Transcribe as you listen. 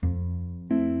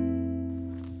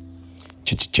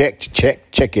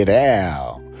Check it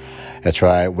out. That's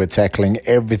right. We're tackling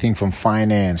everything from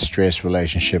finance, stress,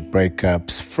 relationship,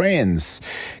 breakups, friends,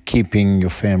 keeping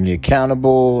your family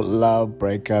accountable, love,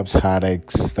 breakups,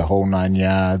 heartaches, the whole 9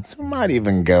 yards. We might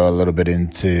even go a little bit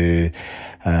into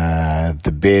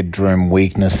the bedroom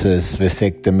weaknesses,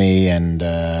 vasectomy,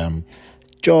 and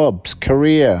jobs,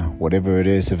 career, whatever it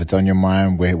is. If it's on your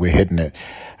mind, we're hitting it.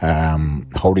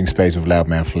 Holding Space with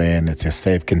Loudman Flynn. It's a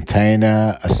safe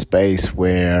container, a space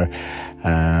where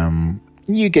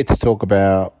you get to talk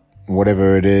about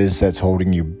whatever it is that's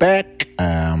holding you back,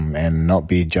 and not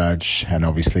be judged, and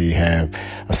obviously have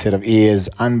a set of ears,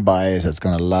 unbiased, that's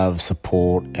going to love,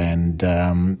 support, and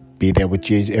be there with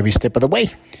you every step of the way.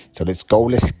 So let's go,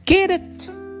 let's get it.